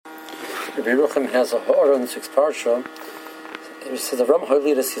Rabbi Yerucham has a horror in the sixth parsha. It says Avram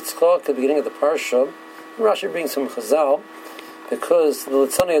Hoilidas Yitzchak at the beginning of the parsha. Rashi brings some Chazal because the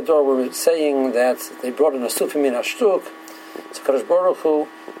Litzanei Ador were saying that they brought in a Sufi min Ashtuk. So Kadosh Baruch Hu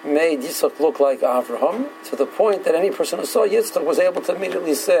made Yitzchak look like Avraham to the point that any person who saw Yitzchak was able to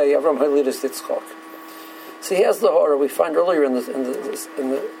immediately say Avram Hoilidas Yitzchak. So he has the horror we find earlier in the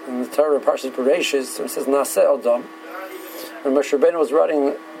Torah Parshas Bereshis. It says Naseh Adam. When Moshe Rabbeinu was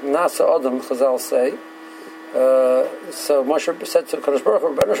writing Naseh Adam, Chazal say. So Moshe said to Kadosh Baruch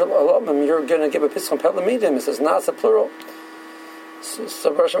Hu, "You're going to give a piston pelamidim." It says Naseh plural.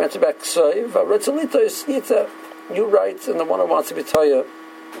 So Baruch Hashem answered back, you write, and the one who wants to be Toya,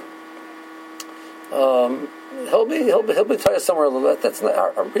 he'll be Toya somewhere a little bit. That's not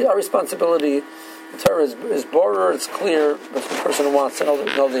our responsibility. The Torah is border, it's clear, but the person who wants to know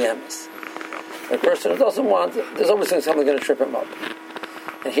the emes. The person who doesn't want, there's always something going to trip him up.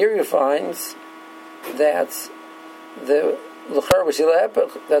 And here you find that the L'char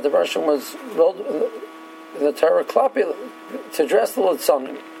that the Russian was rolled in the Torah klapi to address the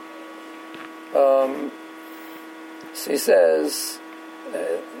Litzanim. So he says,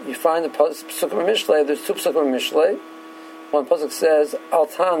 you find the Psukim of Mishlei, there's two Psukim of Mishlei. One Pasuk says,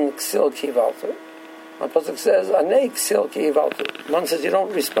 Altan Ksil Kivalter. One Pasuk says, Anei Ksil Kivalter. One says, you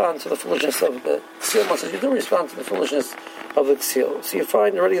don't respond to the foolishness of the Ksil. One says, you do respond to the foolishness of the Ksil. So you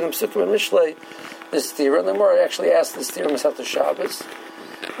find already in the Psukim of Mishlei this theory, and the more I actually asked this theory myself to Shabbos,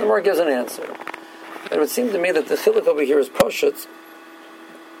 the more it gives an answer. And it would seem to me that the chiluk over here is Poshet.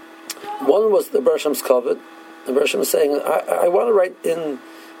 One was the Bershom's covet. The Bershom is saying, I want to write in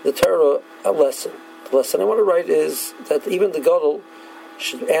the Torah a lesson. The lesson I want to write is that even the Gadol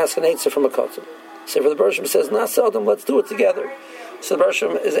should ask an answer from a Kotel. So for the Bershom says, Naseh Adam, let's do it together. So the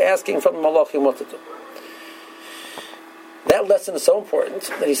Bershom is asking from the Malachim what to do. That lesson is so important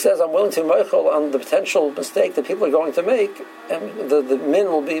that he says, I'm willing to meichel on the potential mistake that people are going to make, and the min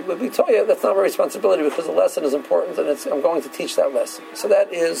will be toya. That's not my responsibility because the lesson is important, and I'm going to teach that lesson. So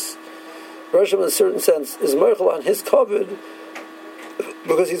that is, Bershom in a certain sense is meichel on his covet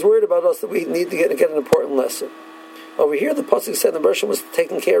because he's worried about us that we need to get an important lesson. Over here, the pasuk said the Bershom was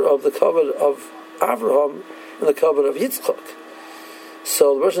taking care of the covet of Avraham and the covet of Yitzchak.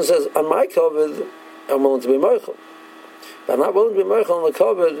 So the Bershom says, on my covet, I'm willing to be meichel. I'm not willing to be meichel on the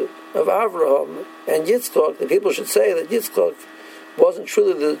covet of Avraham and Yitzchak. The people should say that Yitzchak wasn't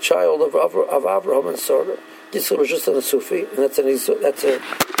truly the child of Avraham and Sarah. Yitzchak was just a Sufi, and that's a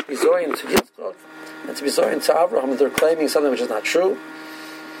bizoyin to Yitzchak, and it's a bizoyin to Avraham. They're claiming something which is not true.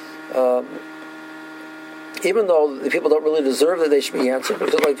 Even though the people don't really deserve that they should be answered,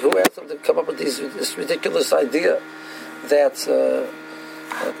 because who asked them to come up with this ridiculous idea that...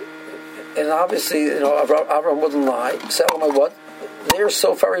 and obviously, Avraham wouldn't lie. What? They're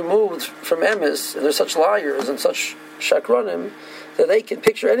so far removed from emes, and they're such liars and such shakranim that they can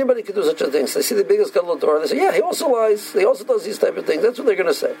picture anybody could do such a thing. So they see the biggest gadol door, and they say, "Yeah, he also lies. He also does these type of things." That's what they're going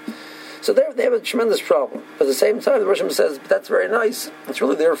to say. So they have a tremendous problem. But at the same time, the Rosh says, "That's very nice. It's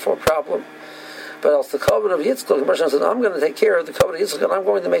really their problem." But else the covenant of Yitzchak, the Rosh says, "I'm going to take care of the covenant of Yitzchak, and I'm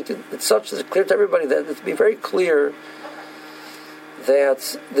going to make it such that it's clear to everybody that it's be very clear."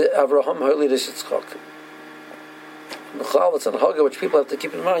 That the Avraham Hoilidas Yitzchak. It's an haga which people have to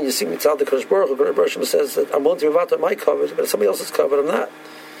keep in mind. You see Mitzad the Kadosh Baruch Hu, Kadosh Baruch Hu says that I'm willing to move my covet, but if somebody else's covet, I'm not.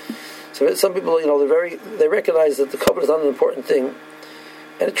 So some people, they recognize that the covet is not an important thing,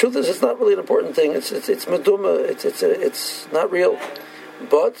 and the truth is, it's not really an important thing. It's meduma. It's not real,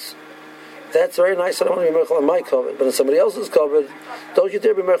 but that's very nice. I don't want to be meichel on my covet, but in somebody else's covet, don't you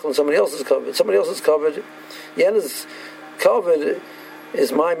dare be meichel on somebody else's covet. Somebody else's covet, Yenna's covet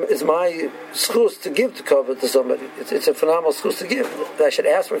is my schus to give the covet to somebody. It's a phenomenal schus to give. I should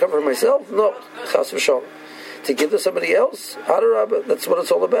ask for covet for myself? No, chas v'shalom. To give to somebody else, adarabah, that's what it's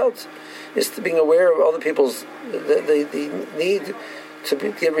all about. Is to being aware of other people's the need to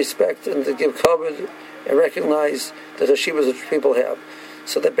give respect and to give covet and recognize the hashivas that people have.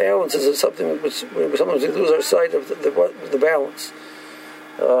 So the balance is something which sometimes we lose our sight of the balance.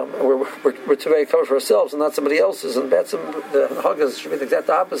 We're too very covered for ourselves and not somebody else's, and that's the Haggis should be the exact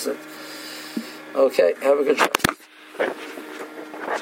opposite. Okay, have a good show.